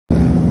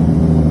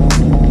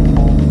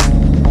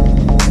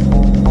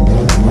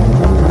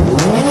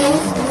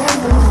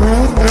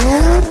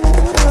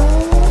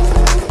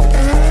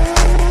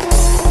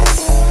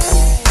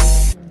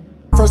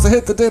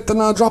dip,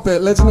 then I'll drop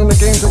it. Legend in the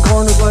game, the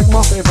corners like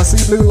Moffett. If I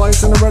see blue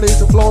lights and I'm ready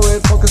to floor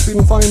it, fuck a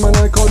speedin' fine, man,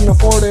 I couldn't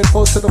afford it.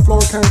 Fuss to the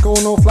floor, can't go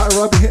no flatter.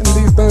 I'll be hitting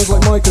these bends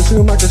like Michael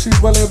Schumacher. She's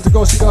well able to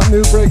go, she got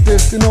new brake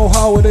disc. You know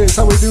how it is,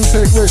 how we do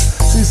take risks.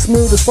 She's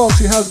smooth as fuck,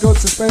 she has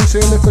good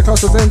suspension. If the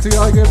cost was empty,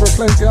 I give her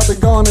plenty. I'll be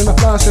gone in a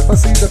flash if I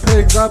see the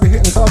pigs. I'll be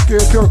hitting top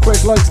gear, pure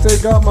quick like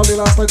Stig. Got Molly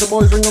last night, the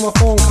boys ring on my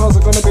phone, cause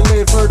I'm gonna be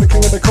late for the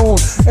king of the cone.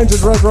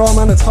 Engine's red raw,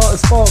 man, it's hot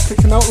as fuck.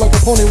 Kicking out like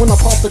a pony when I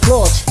pop the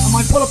clutch. I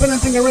might pull up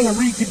anything or in a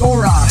reeky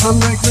bora.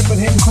 Handbrake, rippin,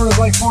 hittin corners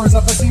like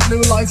Forza. If I see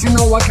blue lights, you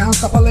know I can't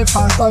stop. I live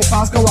fast, die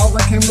fast, go out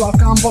like him. Block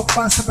on, buck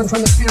fast, sippin',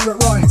 trying to steer it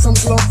right. Some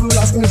slow fool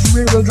asking if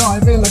rear wheel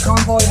drive in a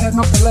convoy,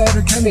 heading up the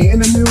ladder Kenny.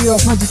 In a New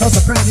York, might cost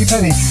a pretty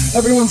penny.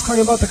 Everyone's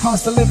crying about the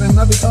cost of living.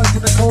 I'll be tied to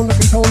the cone,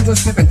 looking tone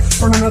just dipping.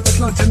 Burning out the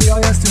clutch in the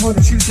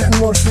IS200. She's getting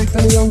more slick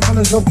than a young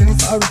fella's jumping.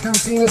 If I can't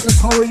see it's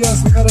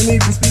notorious. We got a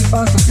need for speed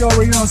fast and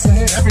furious. I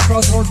hit every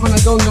crossroads when I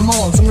done them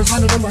all. Some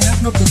random them are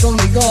heading up the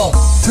Donegal.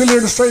 2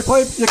 liter straight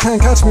pipe, you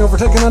can't catch me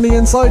overtaking on the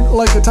inside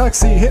like a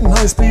taxi, hitting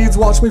high speeds.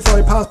 Watch me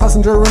fly past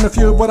passenger in a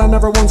few, but I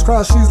never once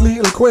crashed. She's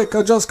lethal quick,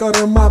 I just got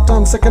her mapped.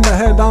 I'm sick in the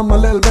head, I'm a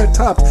little bit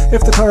tapped.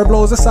 If the tire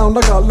blows a sound,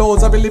 I got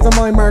loads. I'll be leaving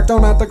my mark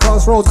down at the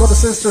crossroads. Go to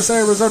Sister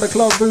Sarah's or the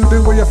club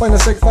Voodoo, where you find a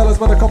sick fellas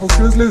with a couple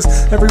screws loose.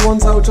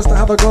 Everyone's out just to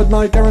have a good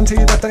night,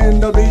 guaranteed at the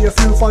end there'll be a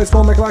few fights.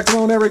 Won't make it back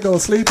to there we go.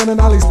 Sleep in an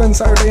alley, spend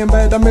Saturday in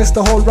bed. I missed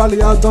the whole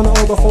rally, I've done it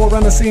all before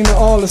and I've seen it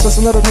all. It's just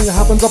another thing that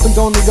happens up in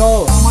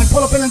Donegal. I might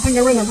pull up anything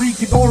or in a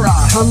reeky bora.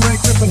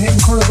 Handbrake, rippin,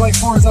 hittin corners like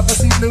Forza. If I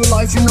see blue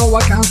lights, you know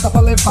I can't stop.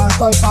 I live fast,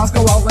 die fast,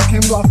 go out like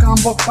him. Block on,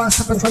 buck fast,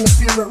 sippin', trying to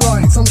steer it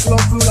right. Some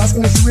slow fool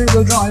asking if rear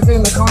wheel drive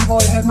in a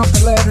convoy, heading up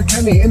the ladder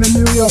Kenny. In a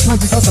New York,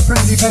 might cost a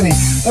pretty penny.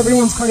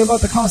 Everyone's crying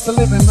about the cost of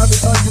living. I'll be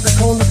tied to the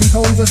cone, looking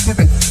tone just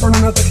dipping.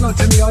 Burning out the clutch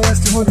in the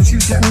IS200.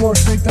 She's getting more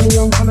slick than a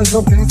young fella's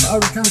jumping. If I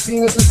can't see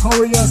it's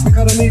notorious. We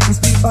got a need for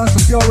speed fast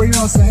and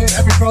furious. I hit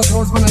every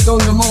crossroads when I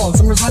done them all.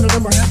 Some random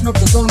them are heading up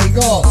the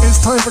Donegal.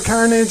 It's time for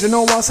carnage, you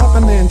know what's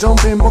happening.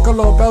 Jump in, buckle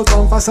up, belt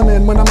on,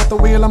 fastening. When I'm at the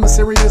wheel, I'm a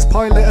serious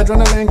pilot.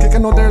 Adrenaline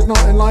kicking, no there's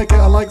nothing like it.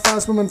 I like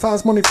fast women,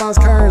 fast money, fast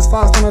cars.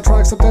 Fast on the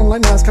track, something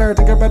like NASCAR.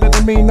 Think you're better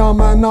than me, no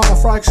man, not a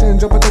fraction.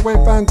 Jump at the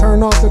whip and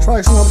turn off the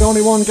traction. I'm the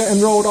only one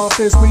getting rolled off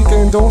this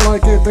weekend. Don't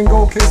like it, then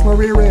go kiss my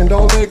rear end.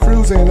 All day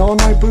cruising, all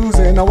night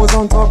boozing. I was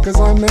on top cause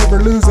I'm never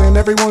losing.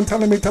 Everyone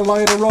telling me to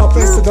light her up.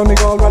 It's the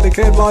Donegal Rally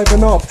Kid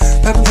liven up.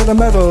 Pedal to the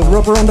metal,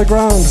 rubber on the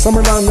ground.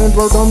 Summerland,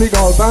 Road,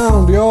 Donegal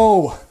Bound,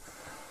 yo.